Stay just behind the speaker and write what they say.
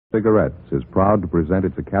Cigarettes is proud to present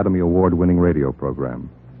its Academy Award-winning radio program.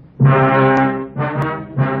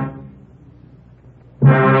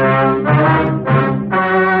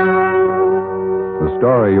 The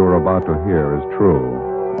story you are about to hear is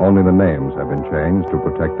true. Only the names have been changed to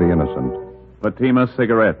protect the innocent. Fatima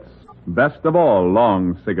Cigarettes, best of all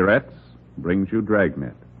long cigarettes, brings you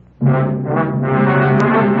Dragnet.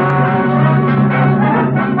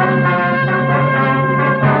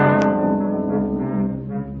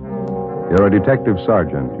 You're a detective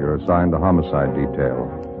sergeant. You're assigned to homicide detail.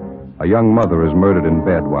 A young mother is murdered in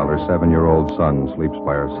bed while her 7-year-old son sleeps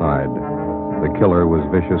by her side. The killer was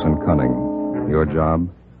vicious and cunning. Your job?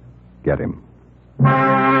 Get him.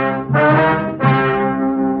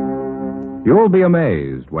 You'll be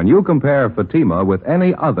amazed when you compare Fatima with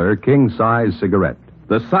any other king-size cigarette.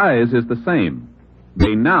 The size is the same.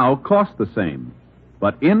 They now cost the same.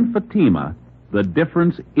 But in Fatima, the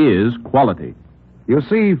difference is quality. You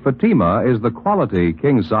see, Fatima is the quality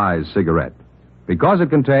king-size cigarette because it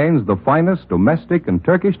contains the finest domestic and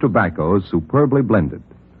Turkish tobaccos superbly blended.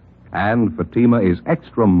 And Fatima is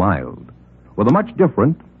extra mild, with a much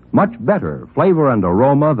different, much better flavor and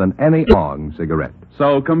aroma than any long cigarette.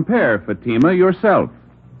 So compare Fatima yourself.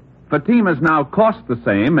 Fatimas now cost the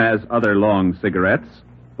same as other long cigarettes,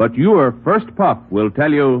 but your first puff will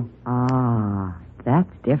tell you... Ah,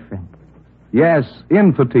 that's different. Yes,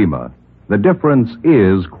 in Fatima, the difference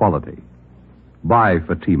is quality. Buy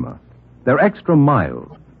Fatima. They're extra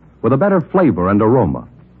mild, with a better flavor and aroma.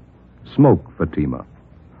 Smoke Fatima,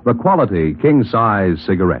 the quality king-size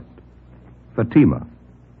cigarette. Fatima,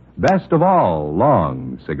 best of all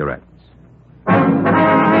long cigarettes.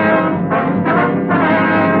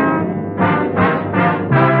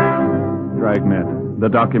 Dragnet, the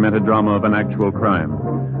documented drama of an actual crime.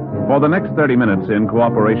 For the next 30 minutes, in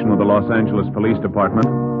cooperation with the Los Angeles Police Department,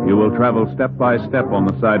 you will travel step by step on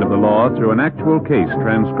the side of the law through an actual case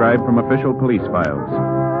transcribed from official police files.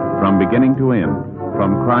 From beginning to end,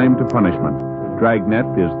 from crime to punishment,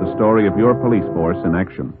 Dragnet is the story of your police force in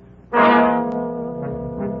action.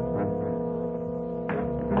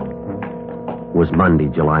 It was Monday,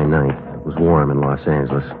 July 9th. It was warm in Los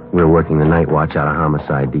Angeles. We were working the night watch out of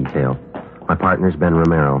homicide detail. My partner's Ben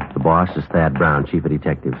Romero. The boss is Thad Brown, chief of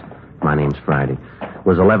detectives. My name's Friday. It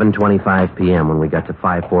was 11:25 p.m. when we got to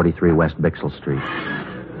 543 West Bixel Street.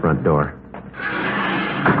 Front door.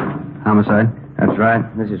 Homicide? That's right.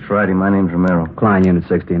 This is Friday. My name's Romero. Klein, Unit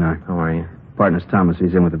 69. How are you? Partner's Thomas.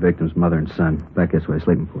 He's in with the victim's mother and son. Back this way,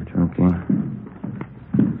 sleeping porch. Okay.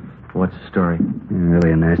 What's the story? Yeah,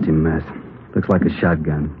 really a nasty mess. Looks like a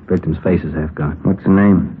shotgun. Victim's face is half gone. What's the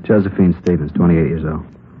name? Josephine Stevens, 28 years old.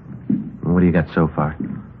 What do you got so far?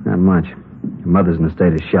 Not much. Her mother's in a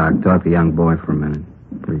state of shock. Talked to the young boy for a minute.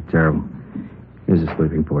 Pretty terrible. Here's the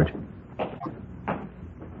sleeping porch.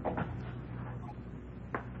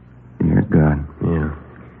 Dear God. Yeah.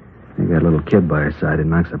 You got a little kid by her side. It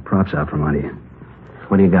knocks the props out from under you.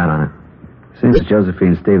 What do you got on it? Seems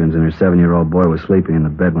Josephine Stevens and her 7-year-old boy was sleeping in the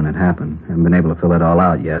bed when it happened. Haven't been able to fill it all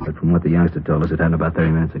out yet, but from what the youngster told us, it happened about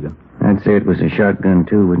 30 minutes ago. I'd say it was a shotgun,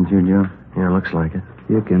 too, wouldn't you, Joe? Yeah, looks like it.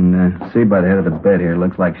 You can see by the head of the bed here. It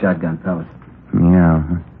looks like shotgun pellets. Yeah.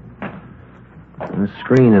 The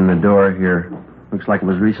screen in the door here looks like it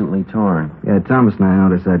was recently torn. Yeah, Thomas and I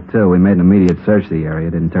noticed that, too. We made an immediate search of the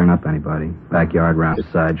area. Didn't turn up anybody. Backyard, round the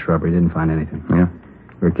side, shrubbery. Didn't find anything. Yeah?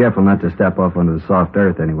 We were careful not to step off onto the soft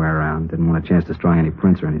earth anywhere around. Didn't want a chance destroying any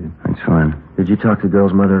prints or anything. That's fine. Did you talk to the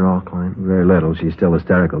girl's mother at all, Klein? Very little. She's still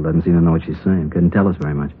hysterical. Doesn't seem to know what she's saying. Couldn't tell us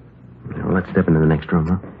very much. Yeah, well, let's step into the next room,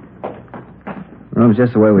 huh? Room's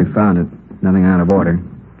just the way we found it. Nothing out of order.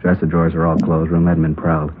 Dresser drawers are all closed. Room hadn't been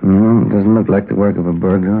prowled. Doesn't look like the work of a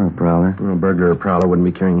burglar or a prowler. Well, a burglar or prowler wouldn't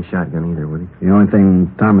be carrying a shotgun either, would he? The only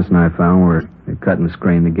thing Thomas and I found were a cut in the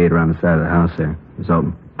screen, the gate around the side of the house there. It's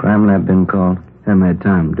open. Crime lab been called? Haven't had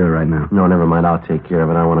time to do it right now. No, never mind. I'll take care of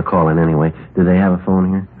it. I want to call in anyway. Do they have a phone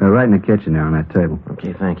here? Right in the kitchen there on that table.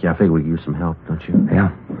 Okay, thank you. I figure we could use some help, don't you?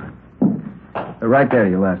 Yeah. Right there,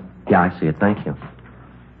 you left. Yeah, I see it. Thank you.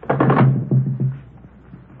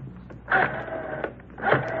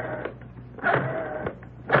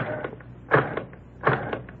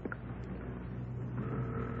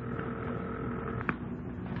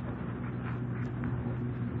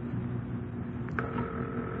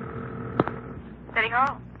 City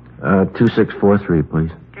Hall. 2643,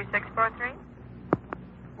 please. 2643.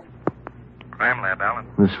 Crime Lab, Alan.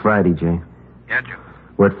 This is Friday, Jay. Yeah, Joe.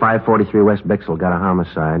 We're at 543 West Bixel. Got a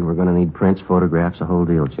homicide. We're going to need prints, photographs, the whole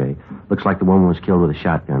deal, Jay. Looks like the woman was killed with a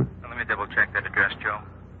shotgun. Let me double check that address, Joe.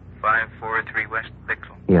 543 West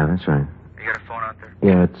Bixel. Yeah, that's right. You got a phone out there?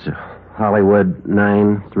 Yeah, it's Hollywood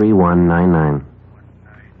 93199.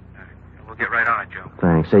 We'll get right on it, Joe.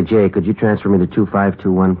 Thanks. Say, Jay, could you transfer me to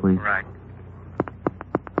 2521, please? Right.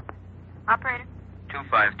 Operator,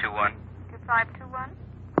 2521. 2521.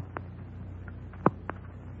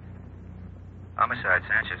 Homicide,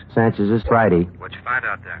 Sanchez. Sanchez, this Friday. What'd you find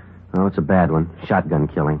out there? Oh, it's a bad one. Shotgun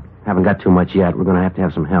killing. Haven't got too much yet. We're going to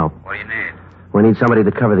have some help. What do you need? We need somebody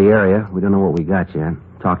to cover the area. We don't know what we got yet.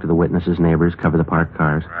 Talk to the witnesses, neighbors, cover the parked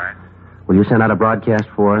cars. Right. Will you send out a broadcast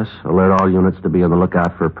for us? Alert all units to be on the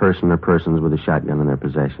lookout for a person or persons with a shotgun in their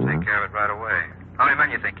possession. Take care of it right away. How many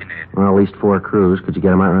men you think you need? Well, at least 4 crews. Could you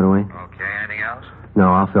get them out right away? Okay, anything else?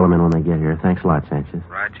 No, I'll fill them in when they get here. Thanks a lot, Sanchez.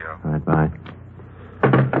 Right, Joe. All right, bye.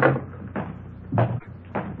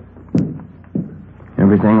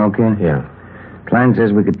 Everything okay? Yeah. Klein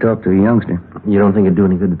says we could talk to the youngster. You don't think it'd do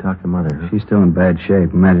any good to talk to Mother, huh? She's still in bad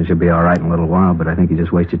shape. Imagine she'll be all right in a little while, but I think you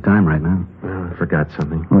just wasted time right now. Well, I forgot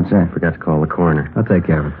something. What's that? I forgot to call the coroner. I'll take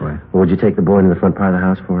care of it for you. Well, would you take the boy into the front part of the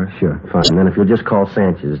house for us? Sure. Fine. And then if you'll just call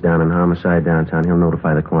Sanchez down in homicide downtown, he'll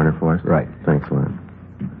notify the coroner for us. Right. Thanks a lot.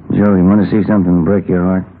 Joe, you want to see something break your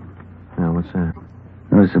heart? Now, what's that?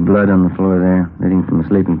 Notice the blood on the floor there, leading from the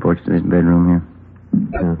sleeping porch to this bedroom here.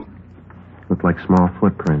 Yeah. Look like small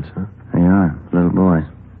footprints, huh? They are. Little boys.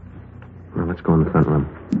 Well, let's go in the front room.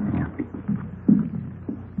 Yeah.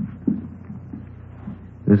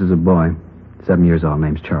 This is a boy, 7 years old,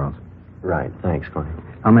 name's Charles. Right. Thanks, Connie.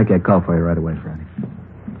 I'll make that call for you right away, Friday.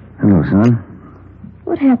 Hello, son.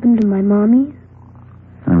 What happened to my mommy?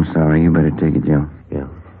 I'm sorry. You better take it, Joe. Yeah.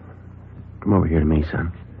 Come over here to me,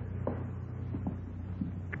 son.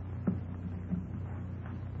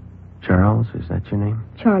 Charles, is that your name?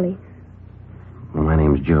 Charlie. Well, my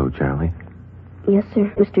name's Joe, Charlie. Yes,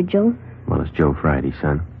 sir. Mr. Joe? Well, it's Joe Friday,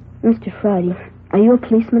 son. Mr. Friday. Are you a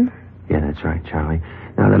policeman? Yeah, that's right, Charlie.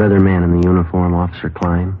 Now, that other man in the uniform, Officer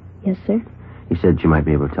Klein, Yes, sir. he said you might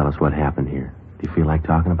be able to tell us what happened here. Do you feel like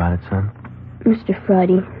talking about it, son? Mr.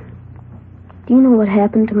 Friday, do you know what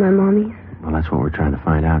happened to my mommy? Well, that's what we're trying to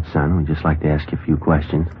find out, son. We'd just like to ask you a few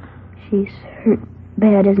questions. She's hurt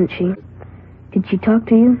bad, isn't she? Did she talk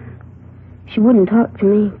to you? She wouldn't talk to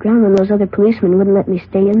me. Grandma and those other policemen wouldn't let me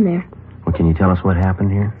stay in there. Well, can you tell us what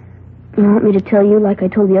happened here? You want me to tell you like I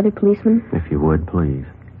told the other policemen? If you would, please.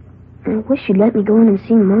 I wish you'd let me go in and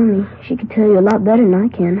see Mommy. She could tell you a lot better than I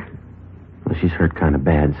can. Well, she's hurt kind of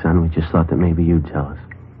bad, son. We just thought that maybe you'd tell us.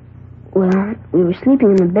 Well, we were sleeping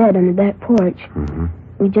in the bed on the back porch. Mm-hmm.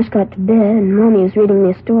 We just got to bed, and Mommy was reading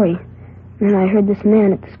me a story. Then I heard this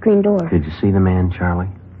man at the screen door. Did you see the man, Charlie?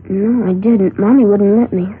 No, I didn't. Mommy wouldn't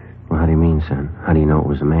let me. Well, how do you mean, son? How do you know it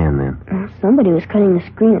was a man, then? Somebody was cutting the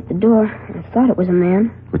screen at the door. I thought it was a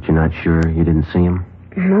man. But you're not sure you didn't see him?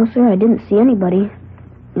 No, sir, I didn't see anybody.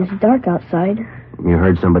 It was dark outside. You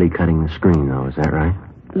heard somebody cutting the screen, though, is that right?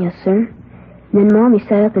 Yes, sir. Then Mommy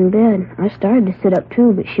sat up in bed. I started to sit up,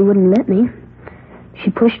 too, but she wouldn't let me. She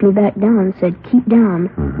pushed me back down and said, keep down.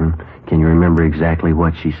 Mm-hmm. Can you remember exactly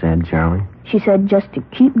what she said, Charlie? She said just to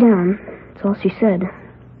keep down. That's all she said.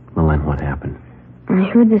 Well, then what happened? I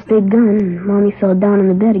heard this big gun, and Mommy fell down in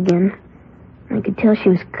the bed again. I could tell she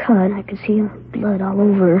was cut. I could see blood all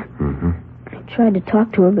over her. Mm-hmm. I tried to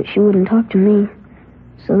talk to her, but she wouldn't talk to me.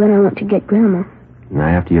 So then I went to get Grandma. Now,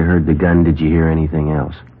 after you heard the gun, did you hear anything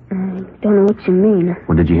else? I don't know what you mean.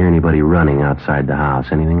 Well, did you hear anybody running outside the house?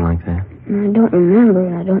 Anything like that? I don't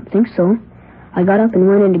remember. I don't think so. I got up and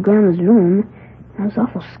went into Grandma's room. I was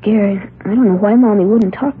awful scared. I don't know why Mommy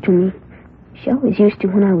wouldn't talk to me. She always used to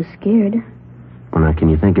when I was scared. Well, now, can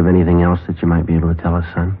you think of anything else that you might be able to tell us,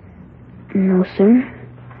 son? No, sir.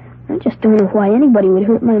 I just don't know why anybody would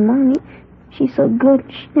hurt my Mommy. She's so good.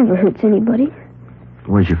 She never hurts anybody.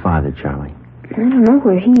 Where's your father, Charlie? I don't know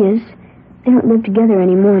where he is. They don't live together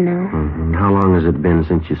anymore now. Mm-hmm. How long has it been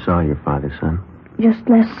since you saw your father, son? Just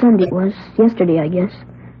last Sunday it was. Yesterday, I guess.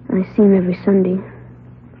 I see him every Sunday.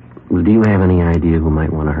 Well, do you have any idea who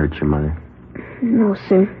might want to hurt your mother? No,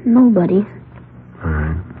 sir. Nobody. All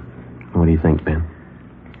right. What do you think, Ben?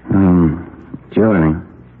 Charlie,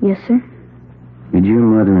 Yes, sir. did your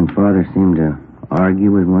mother and father seem to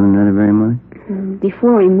argue with one another very much?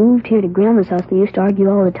 Before we moved here to Grandma's house, they used to argue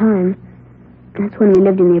all the time. That's when we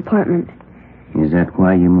lived in the apartment. Is that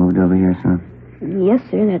why you moved over here, son? Yes,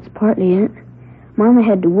 sir, that's partly it. Mama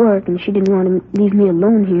had to work, and she didn't want to leave me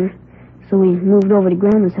alone here. So we moved over to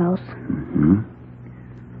Grandma's house. Mm-hmm.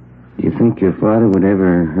 Do you think your father would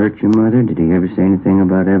ever hurt your mother? Did he ever say anything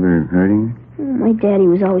about ever hurting her? My daddy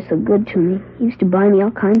was always so good to me. He used to buy me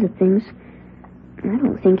all kinds of things. I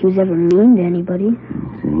don't think he was ever mean to anybody.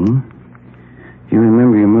 See? Do you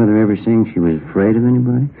remember your mother ever saying she was afraid of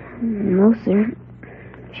anybody? No, sir.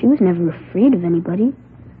 She was never afraid of anybody.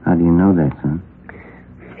 How do you know that, son?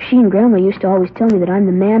 She and Grandma used to always tell me that I'm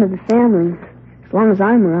the man of the family. As long as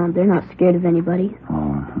I'm around, they're not scared of anybody.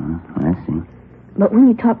 Oh, I see. But when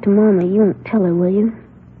you talk to Mama, you won't tell her, will you?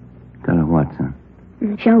 Tell her what, son?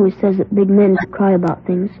 She always says that big men cry about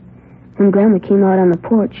things. When Grandma came out on the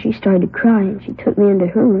porch, she started to cry, and she took me into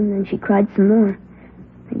her room, and she cried some more.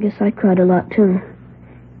 I guess I cried a lot, too.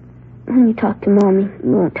 When you talk to Mommy,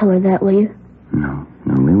 you won't tell her that, will you? No,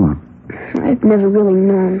 we won't. I've never really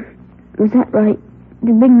known. Was that right?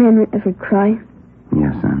 Did big men ever cry?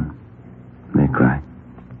 Yes, son. They cry.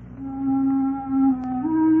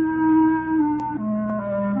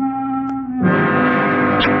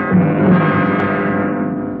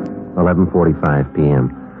 $11:45 p.m.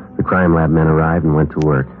 The crime lab men arrived and went to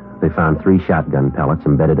work. They found 3 shotgun pellets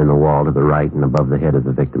embedded in the wall to the right and above the head of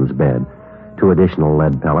the victim's bed. 2 additional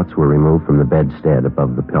lead pellets were removed from the bedstead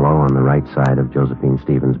above the pillow on the right side of Josephine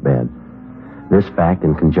Stevens' bed. This fact,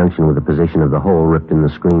 in conjunction with the position of the hole ripped in the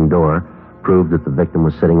screen door, proved that the victim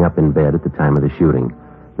was sitting up in bed at the time of the shooting.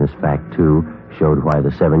 This fact, too, showed why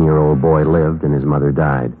the 7-year-old boy lived and his mother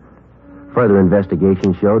died. Further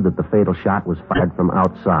investigation showed that the fatal shot was fired from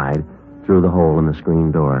outside through the hole in the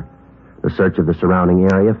screen door. The search of the surrounding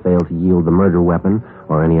area failed to yield the murder weapon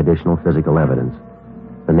or any additional physical evidence.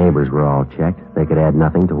 The neighbors were all checked. They could add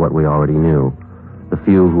nothing to what we already knew. The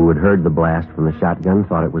few who had heard the blast from the shotgun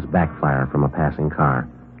thought it was backfire from a passing car.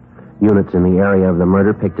 Units in the area of the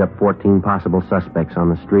murder picked up 14 possible suspects on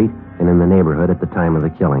the street and in the neighborhood at the time of the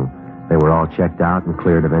killing. They were all checked out and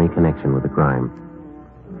cleared of any connection with the crime.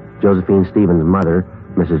 Josephine Stevens' mother,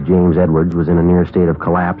 Mrs. James Edwards, was in a near state of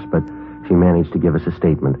collapse, but she managed to give us a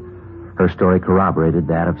statement. Her story corroborated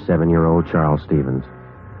that of 7-year-old Charles Stevens.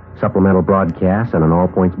 Supplemental broadcasts and an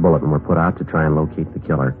all-points bulletin were put out to try and locate the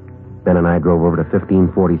killer. Ben and I drove over to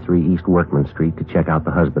 1543 East Workman Street to check out the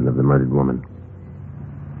husband of the murdered woman.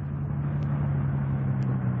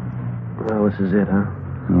 Well, this is it, huh?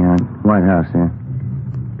 Yeah, White House here.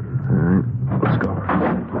 All right, let's go.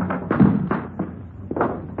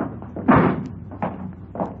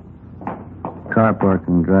 Car parked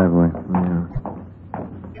in the driveway. Yeah.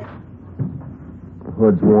 The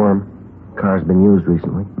hood's warm. Car's been used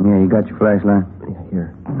recently. Yeah, you got your flashlight? Yeah,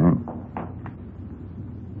 here. All right.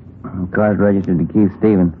 The car's registered to Keith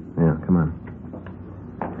Stevens. Yeah, come on.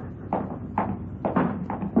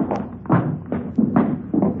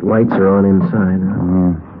 Lights are on inside,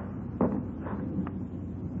 huh?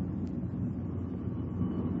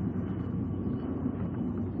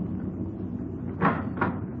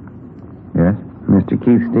 Yeah. Yes? Mr.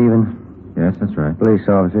 Keith Stevens, Yes, that's right. police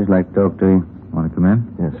officers like to talk to you. Want to come in?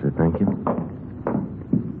 Yes, sir, thank you.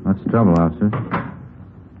 What's the trouble, officer?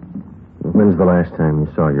 When's the last time you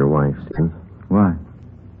saw your wife, Stevens? Why?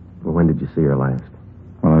 Well, when did you see her last?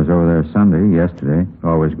 Well, I was over there Sunday, yesterday.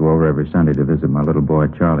 Always go over every Sunday to visit my little boy,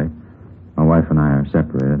 Charlie. My wife and I are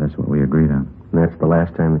separated. That's what we agreed on. And that's the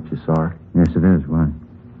last time that you saw her? Yes, it is. Why?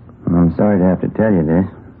 Well, I'm sorry to have to tell you this.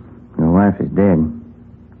 Your wife is dead.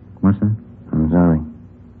 What's that? I'm sorry.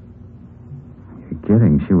 You're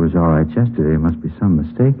kidding. She was all right yesterday. There must be some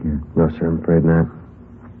mistake here. No, sir, I'm afraid not.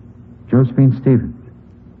 Josephine Stevens.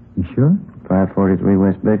 You sure? 543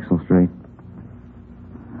 West Bixel Street.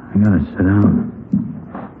 I gotta sit down.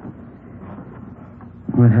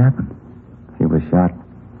 What happened? She was shot.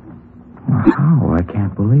 Well, how? I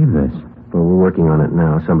can't believe this. Well, we're working on it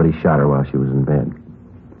now. Somebody shot her while she was in bed.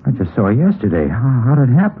 I just saw her yesterday. How did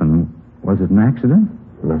it happen? Was it an accident?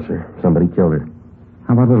 No, sir. Somebody killed her.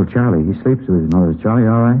 How about little Charlie? He sleeps with his mother. Is Charlie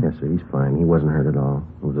all right? Yes, sir, he's fine. He wasn't hurt at all.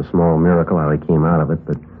 It was a small miracle how he came out of it,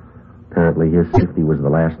 but apparently his safety was the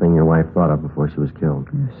last thing your wife thought of before she was killed.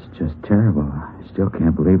 It's just terrible. I still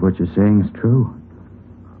can't believe what you're saying is true.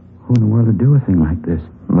 Who in the world would do a thing like this?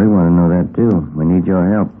 We want to know that, too. We need your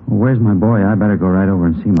help. Well, where's my boy? I better go right over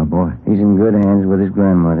and see my boy. He's in good hands with his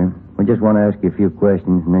grandmother. We just want to ask you a few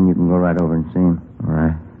questions, and then you can go right over and see him. All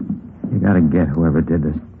right. You gotta get whoever did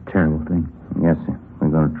this terrible thing. Yes, sir. We're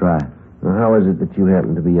going to try. Now, how is it that you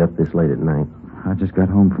happen to be up this late at night? I just got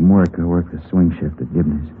home from work. I work the swing shift at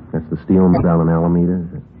Gibney's. That's the steel mill down in Alameda,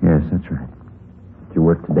 is it? Yes, that's right. Did you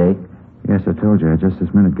work today? Yes, I told you. I just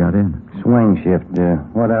this minute got in. Swing shift.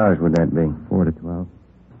 What hours would that be? 4 to 12.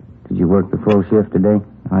 Did you work the full shift today?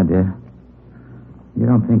 I did. You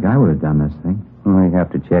don't think I would have done this thing? We have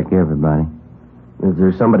to check everybody. Is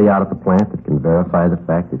there somebody out at the plant that can verify the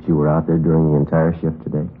fact that you were out there during the entire shift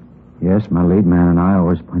today? Yes, my lead man and I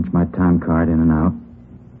always punch my time card in and out.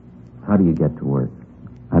 How do you get to work?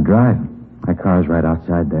 I drive. My car's right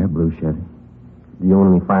outside there, blue Chevy. Do you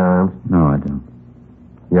own any firearms? No, I don't.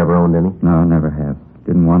 You ever owned any? No, never have.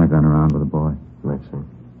 Didn't want a gun around with a boy. I see.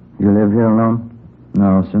 You live here alone?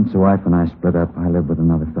 No, since the wife and I split up, I live with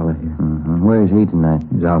another fella here. Mm-hmm. Where is he tonight?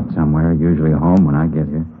 He's out somewhere, usually home when I get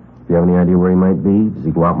here. Do you have any idea where he might be? Does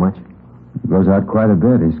he go out much? He goes out quite a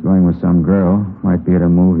bit. He's going with some girl. Might be at a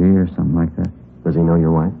movie or something like that. Does he know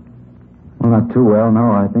your wife? Well, not too well,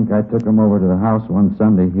 no. I think I took him over to the house one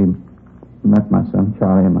Sunday. He met my son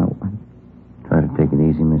Charlie and my wife. Try to take it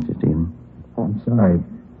easy, Mr. Stevens. Oh, I'm sorry.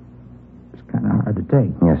 It's kind of hard to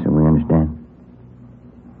take. Yes, sir, we understand.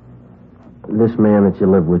 This man that you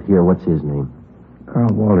live with here, what's his name? Carl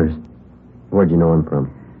Walters. Where'd you know him from?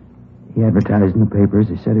 He advertised in the papers.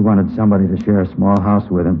 He said he wanted somebody to share a small house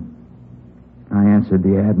with him. I answered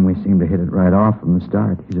the ad, and we seemed to hit it right off from the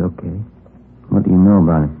start. He's okay. What do you know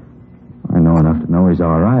about him? I know enough to know he's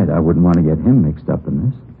all right. I wouldn't want to get him mixed up in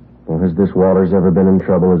this. Well, has this Walters ever been in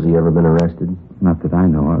trouble? Has he ever been arrested? Not that I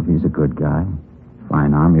know of. He's a good guy.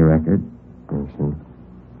 Fine Army record. I see.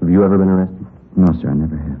 Have you ever been arrested? No, sir, I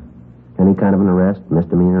never have. Any kind of an arrest,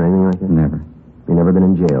 misdemeanor, anything like that? Never. You never been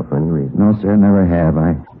in jail for any reason? No, sir, never have.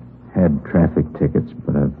 I had traffic tickets,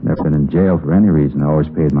 but I've never been in jail for any reason. I always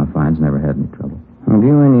paid my fines, never had any trouble. Have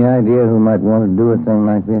you any idea who might want to do a thing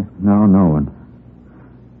like this? No, no one.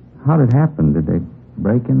 How did it happen? Did they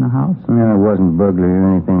break in the house? No, it wasn't burglary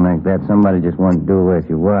or anything like that. Somebody just wanted to do away with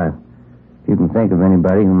your wife. If you can think of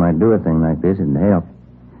anybody who might do a thing like this, it'd help.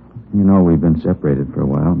 You know, we've been separated for a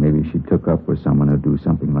while. Maybe she took up with someone who'd do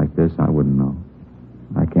something like this. I wouldn't know.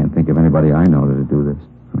 I can't think of anybody I know that'd do this.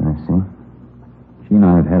 I see. She and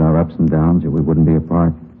I have had our ups and downs, or we wouldn't be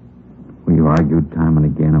apart. We've argued time and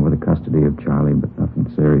again over the custody of Charlie, but nothing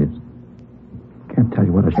serious. Can't tell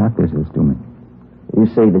you what a shock this is to me. You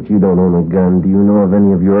say that you don't own a gun. Do you know of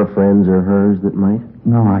any of your friends or hers that might?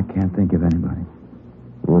 No, I can't think of anybody.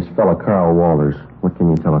 This fellow Carl Walters, what can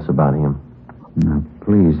you tell us about him? Now,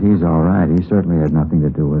 please, he's all right. He certainly had nothing to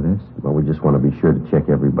do with this. Well, we just want to be sure to check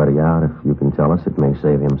everybody out. If you can tell us, it may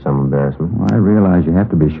save him some embarrassment. Well, I realize you have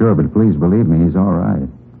to be sure, but please believe me, he's all right.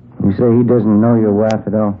 You say he doesn't know your wife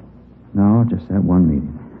at all? No, just that one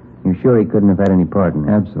meeting. You're sure he couldn't have had any part in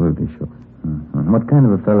it? Absolutely sure. Mm-hmm. What kind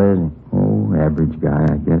of a fella is he? Oh, average guy,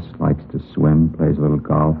 I guess. Likes to swim, plays a little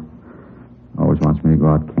golf. Always wants me to go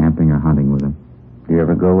out camping or hunting with him. Do you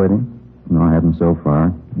ever go with him? No, I haven't so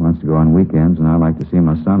far. He wants to go on weekends, and I like to see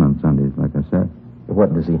my son on Sundays, like I said.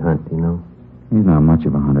 What does he hunt, do you know? He's not much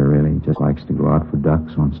of a hunter, really. He just likes to go out for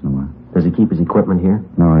ducks once in a while. Does he keep his equipment here?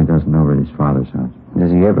 No, he doesn't, over at his father's house.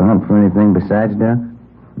 Does he ever hunt for anything besides ducks?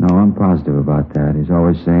 No, I'm positive about that. He's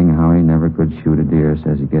always saying how he never could shoot a deer.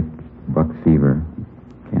 Says he gets buck fever.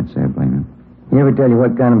 Can't say I blame him. He ever tell you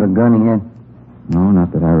what kind of a gun he had? No,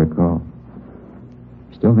 not that I recall.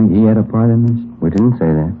 Still think he had a part in this? We didn't say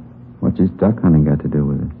that. What's his duck hunting got to do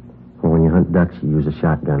with it? Well, when you hunt ducks, you use a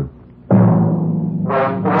shotgun.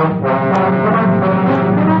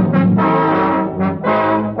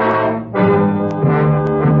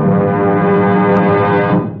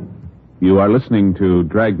 You are listening to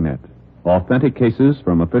Dragnet, authentic cases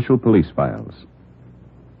from official police files.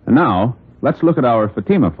 And now, let's look at our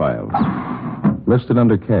Fatima files. Listed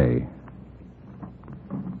under K.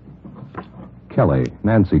 Kelly,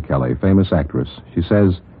 Nancy Kelly, famous actress. She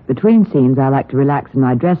says, Between scenes, I like to relax in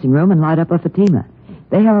my dressing room and light up a Fatima.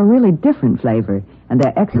 They have a really different flavor, and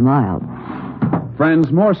they're extra mild.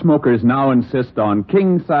 Friends, more smokers now insist on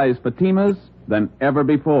king-size Fatimas than ever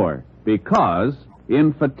before, because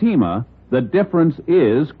in Fatima, the difference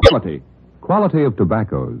is quality. quality of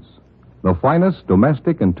tobaccos. The finest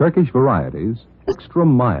domestic and Turkish varieties, extra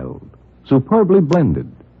mild, superbly blended,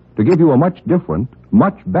 to give you a much different,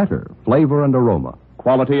 much better flavor and aroma.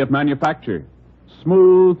 Quality of manufacture.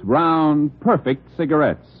 Smooth, round, perfect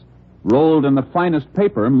cigarettes. Rolled in the finest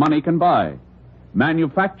paper money can buy.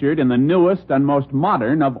 Manufactured in the newest and most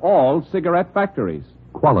modern of all cigarette factories.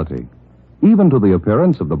 Quality, even to the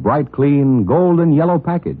appearance of the bright, clean, golden yellow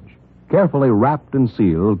package, carefully wrapped and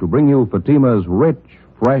sealed to bring you Fatima's rich,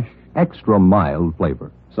 fresh, extra mild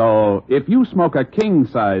flavor. So, if you smoke a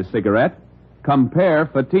king-size cigarette, compare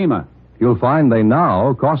Fatima. You'll find they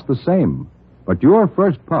now cost the same, but your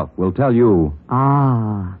first puff will tell you,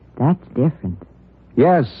 Ah, that's different.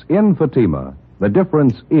 yes, in Fatima, the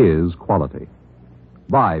difference is quality.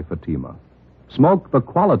 Buy Fatima. Smoke the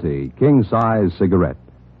quality king-size cigarette.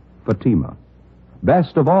 Fatima.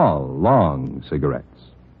 Best of all long cigarettes.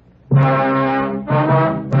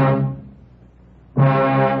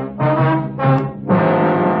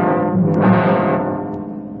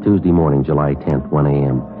 Tuesday morning, July 10th, 1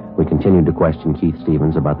 a.m. We continued to question Keith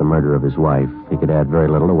Stevens about the murder of his wife. He could add very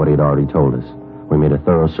little to what he'd already told us. We made a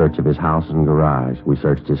thorough search of his house and garage. We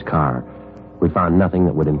searched his car. We found nothing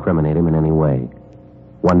that would incriminate him in any way.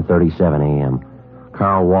 1:37 a.m.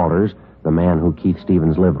 Carl Walters the man who Keith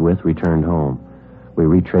Stevens lived with, returned home. We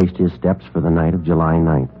retraced his steps for the night of July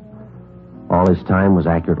 9th. All his time was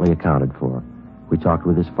accurately accounted for. We talked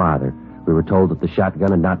with his father. We were told that the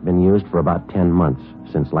shotgun had not been used for about 10 months,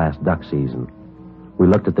 since last duck season. We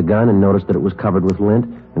looked at the gun and noticed that it was covered with lint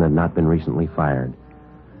and had not been recently fired.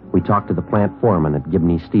 We talked to the plant foreman at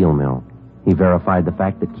Gibney Steel Mill. He verified the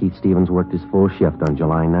fact that Keith Stevens worked his full shift on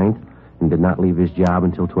July 9th and did not leave his job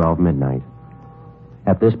until 12 midnight.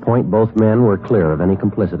 At this point, both men were clear of any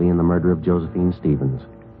complicity in the murder of Josephine Stevens.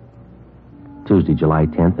 Tuesday, July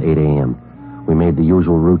 10th, 8 a.m. We made the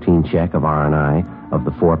usual routine check of R&I of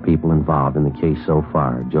the 4 people involved in the case so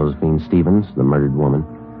far. Josephine Stevens, the murdered woman,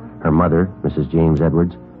 her mother, Mrs. James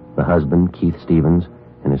Edwards, the husband, Keith Stevens,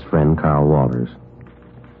 and his friend, Carl Walters.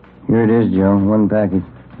 Here it is, Joe. One package.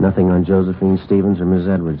 Nothing on Josephine Stevens or Miss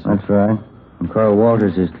Edwards. That's right. And Carl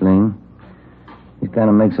Walters is clean. He kind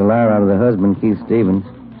of makes a liar out of the husband, Keith Stevens.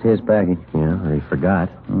 It's his package. Yeah, or he forgot.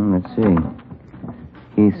 Let's see.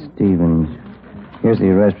 Keith Stevens. Here's the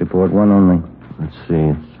arrest report, one only. Let's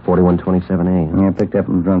see. It's 4127A. Yeah, picked up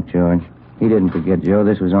from drunk charge. He didn't forget, Joe.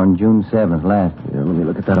 This was on June 7th, last. Yeah, let me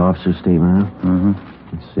look at that officer statement, huh?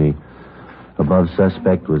 Mm-hmm. Let's see. Above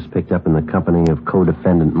suspect was picked up in the company of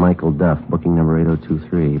co-defendant Michael Duff, booking number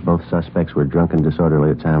 8023. Both suspects were drunk and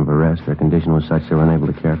disorderly at time of arrest. Their condition was such they were unable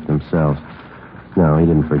to care for themselves. No, he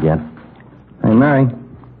didn't forget. Hey, Mary.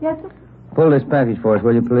 Yes, sir? Pull this package for us,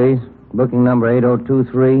 will you, please? Booking number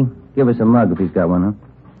 8023. Give us a mug if he's got one, huh?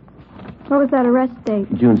 What was that arrest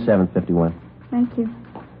date? June 7th, 51. Thank you.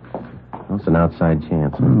 Well, it's an outside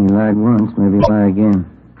chance. Huh? He lied once, maybe he'll lie again.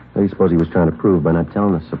 What do you suppose he was trying to prove by not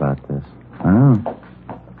telling us about this? I know.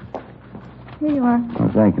 Here you are. Oh,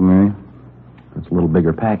 thank you, Mary. It's a little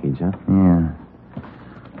bigger package, huh? Yeah.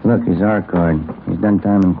 Look, his R card. He's done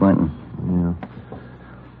time in Quentin. Yeah.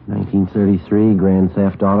 1933, grand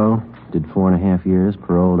theft auto. Did 4.5 years,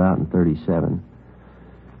 paroled out in 37.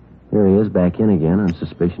 Here he is, back in again on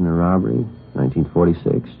suspicion of robbery.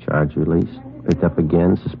 1946, charge released. Picked up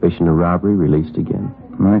again, suspicion of robbery, released again.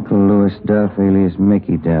 Michael Lewis Duff, alias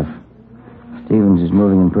Mickey Duff. Stevens is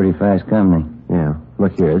moving in pretty fast company. Yeah.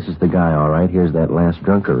 Look here, this is the guy, all right. Here's that last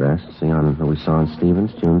drunk arrest. See on that we saw on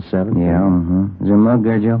Stevens, June 7th? Yeah, mm-hmm. Is there a mug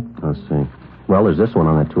there, Joe? Let's see. Well, there's this one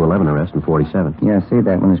on that 211 arrest in 47. Yeah, I see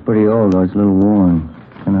that one. It's pretty old, though. It's a little worn.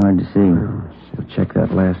 Kind of hard to see. We'll check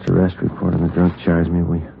that last arrest report on the drunk charge. Maybe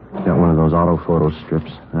we got one of those auto photo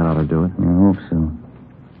strips. That ought to do it. I hope so.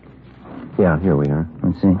 Yeah, here we are.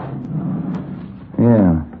 Let's see.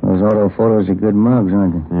 Yeah, those auto photos are good mugs,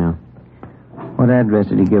 aren't they? Yeah. What address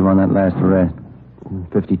did he give on that last arrest?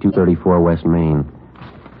 5234 West Main.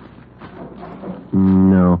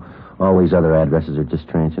 No. All these other addresses are just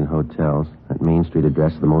transient hotels. That Main Street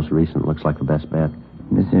address, the most recent, looks like the best bet.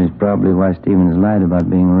 This is probably why Stevens lied about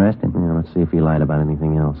being arrested. Yeah, let's see if he lied about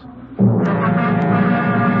anything else.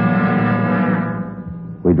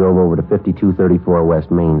 We drove over to 5234 West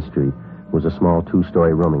Main Street. It was a small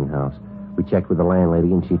 2-story rooming house. We checked with the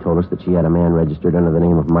landlady, and she told us that she had a man registered under the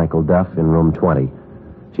name of Michael Duff in room 20.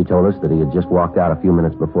 She told us that he had just walked out a few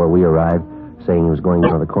minutes before we arrived, saying he was going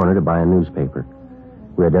to the corner to buy a newspaper.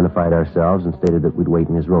 We identified ourselves and stated that we'd wait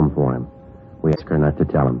in his room for him. We asked her not to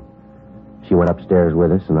tell him. She went upstairs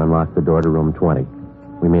with us and unlocked the door to room 20.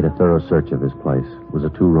 We made a thorough search of his place. It was a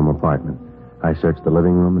 2-room apartment. I searched the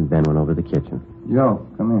living room, and Ben went over the kitchen. Joe,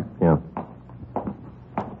 come here. Yeah.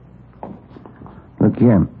 Look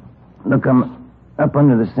here. Look, I'm up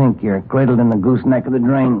under the sink here, cradled in the gooseneck of the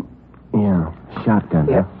drain. Yeah, shotgun.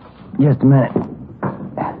 Yeah. Just a minute.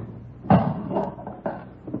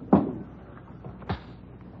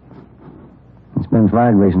 It's been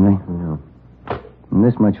fired recently. Yeah. And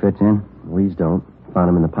this much fits in. These don't. Found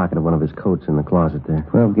him in the pocket of one of his coats in the closet there.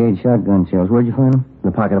 12-gauge shotgun shells. Where'd you find them? In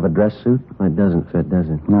the pocket of a dress suit? It doesn't fit, does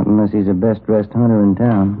it? Not unless he's the best-dressed hunter in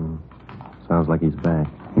town. Sounds like he's back.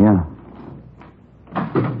 Yeah.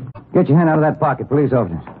 Get your hand out of that pocket, police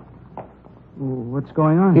officers. What's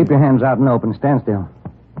going on? Keep your hands out and open. Stand still.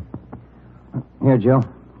 Here, Joe.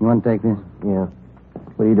 You want to take this? Yeah.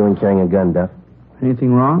 What are you doing carrying a gun, Duff?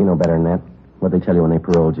 Anything wrong? You know better than that. What'd they tell you when they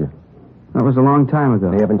paroled you? That was a long time ago.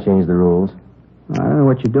 They haven't changed the rules. I don't know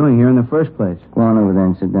what you're doing here in the first place. Go on over there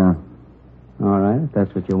and sit down. All right, if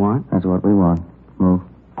that's what you want. That's what we want. Move.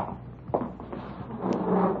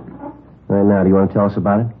 Right now, do you want to tell us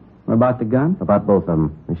about it? About the gun? About both of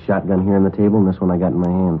them. This shotgun here on the table and this one I got in my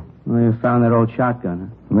hand. Well, you found that old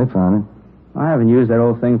shotgun, huh? We found it. I haven't used that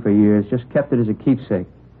old thing for years. Just kept it as a keepsake.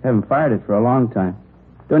 Haven't fired it for a long time.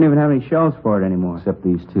 Don't even have any shells for it anymore. Except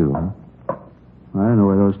these two, huh? I don't know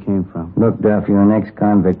where those came from. Look, Duff, you're an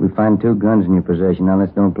ex-convict. We find 2 guns in your possession. Now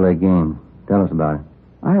let's don't play games. Tell us about it.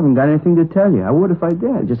 I haven't got anything to tell you. I would if I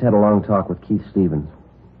did. I just had a long talk with Keith Stevens.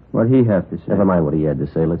 What'd he have to say? Never mind what he had to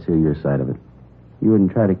say. Let's hear your side of it. You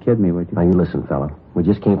wouldn't try to kid me, would you? Now, you listen, fella. We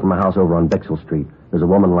just came from a house over on Bixel Street. There's a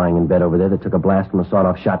woman lying in bed over there that took a blast from a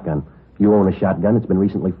sawed-off shotgun. You own a shotgun. It's been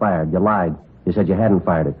recently fired. You lied. You said you hadn't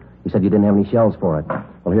fired it. You said you didn't have any shells for it.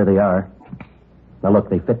 Well, here they are. Now, look,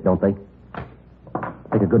 they fit, don't they?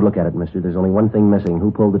 Take a good look at it, mister. There's only one thing missing.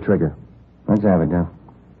 Who pulled the trigger? Let's have it, Duff.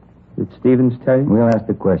 Did Stevens tell you? We'll ask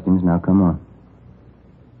the questions. Now, come on.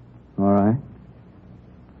 All right.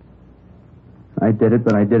 I did it,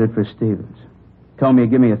 but I did it for Stevens. Told me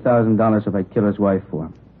he'd give me $1,000 if I kill his wife for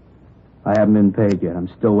him. I haven't been paid yet. I'm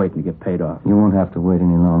still waiting to get paid off. You won't have to wait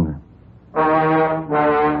any longer.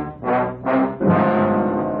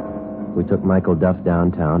 We took Michael Duff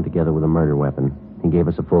downtown together with a murder weapon. He gave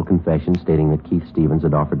us a full confession stating that Keith Stevens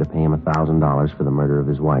had offered to pay him $1,000 for the murder of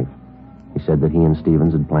his wife. He said that he and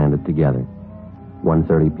Stevens had planned it together.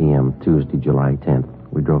 1:30 p.m., Tuesday, July 10th.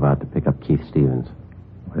 We drove out to pick up Keith Stevens.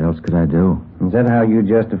 What else could I do? Is that how you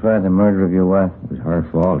justify the murder of your wife? It was her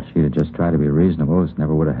fault. She'd have just tried to be reasonable. It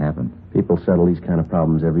never would have happened. People settle these kind of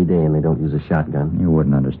problems every day, and they don't use a shotgun. You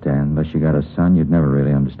wouldn't understand. Unless you got a son, you'd never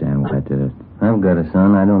really understand why I did it. I've got a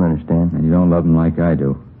son. I don't understand. And you don't love him like I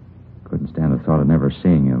do. Couldn't stand the thought of never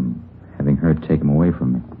seeing him, having her take him away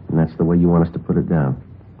from me. And that's the way you want us to put it down.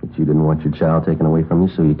 But you didn't want your child taken away from you,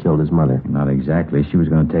 so you killed his mother. Not exactly. She was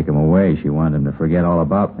going to take him away. She wanted him to forget all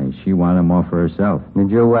about me. She wanted him all for herself. Did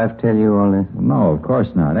your wife tell you all this? Well, no, of course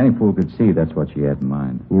not. Any fool could see that's what she had in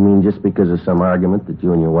mind. You mean just because of some argument that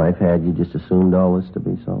you and your wife had, you just assumed all this to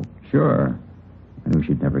be so? Sure. I knew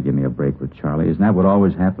she'd never give me a break with Charlie. Isn't that what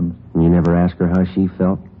always happens? And you never asked her how she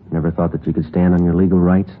felt? Never thought that you could stand on your legal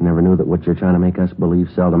rights? Never knew that what you're trying to make us believe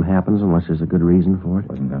seldom happens unless there's a good reason for it?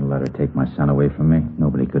 Wasn't going to let her take my son away from me.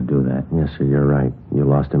 Nobody could do that. Yes, sir, you're right. You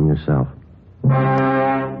lost him yourself.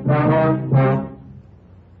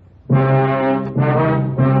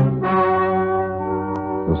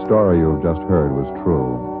 The story you've just heard was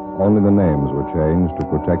true. Only the names were changed to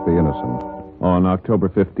protect the innocent. On October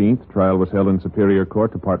 15th, trial was held in Superior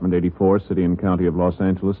Court, Department 84, City and County of Los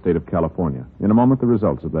Angeles, State of California. In a moment, the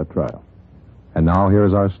results of that trial. And now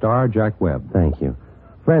here's our star, Jack Webb. Thank you.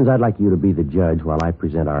 Friends, I'd like you to be the judge while I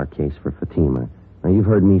present our case for Fatima. Now, you've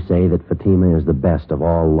heard me say that Fatima is the best of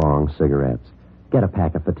all long cigarettes. Get a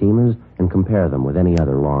pack of Fatimas and compare them with any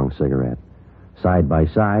other long cigarette. Side by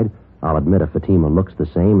side, I'll admit a Fatima looks the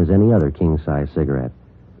same as any other king-size cigarette.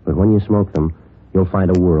 But when you smoke them, you'll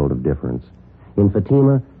find a world of difference. In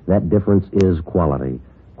Fatima, that difference is quality.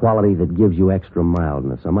 Quality that gives you extra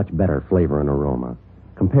mildness, a much better flavor and aroma.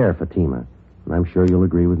 Compare Fatima, and I'm sure you'll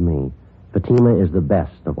agree with me. Fatima is the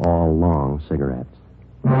best of all long cigarettes.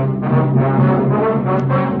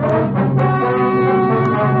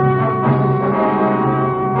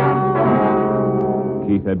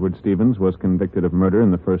 Keith Edward Stevens was convicted of murder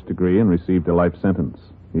in the first degree and received a life sentence.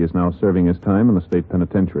 He is now serving his time in the state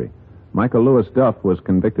penitentiary. Michael Lewis Duff was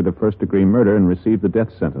convicted of first-degree murder and received the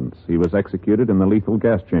death sentence. He was executed in the lethal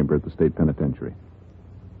gas chamber at the state penitentiary.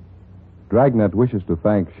 Dragnet wishes to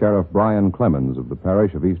thank Sheriff Brian Clemens of the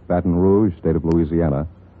parish of East Baton Rouge, state of Louisiana,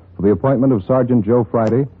 for the appointment of Sergeant Joe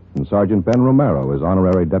Friday and Sergeant Ben Romero as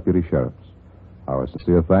honorary deputy sheriffs. Our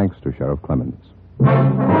sincere thanks to Sheriff Clemens.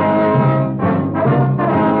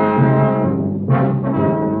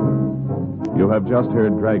 You have just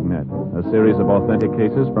heard Dragnet, a series of authentic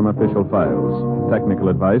cases from official files. Technical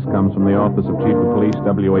advice comes from the Office of Chief of Police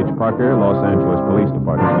W.H. Parker, Los Angeles Police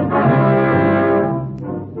Department.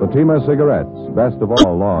 Fatima Cigarettes, best of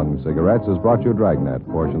all long cigarettes, has brought you Dragnet,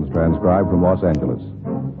 portions transcribed from Los Angeles.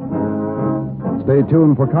 Stay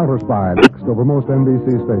tuned for Counter Spy next over most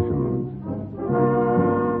NBC stations.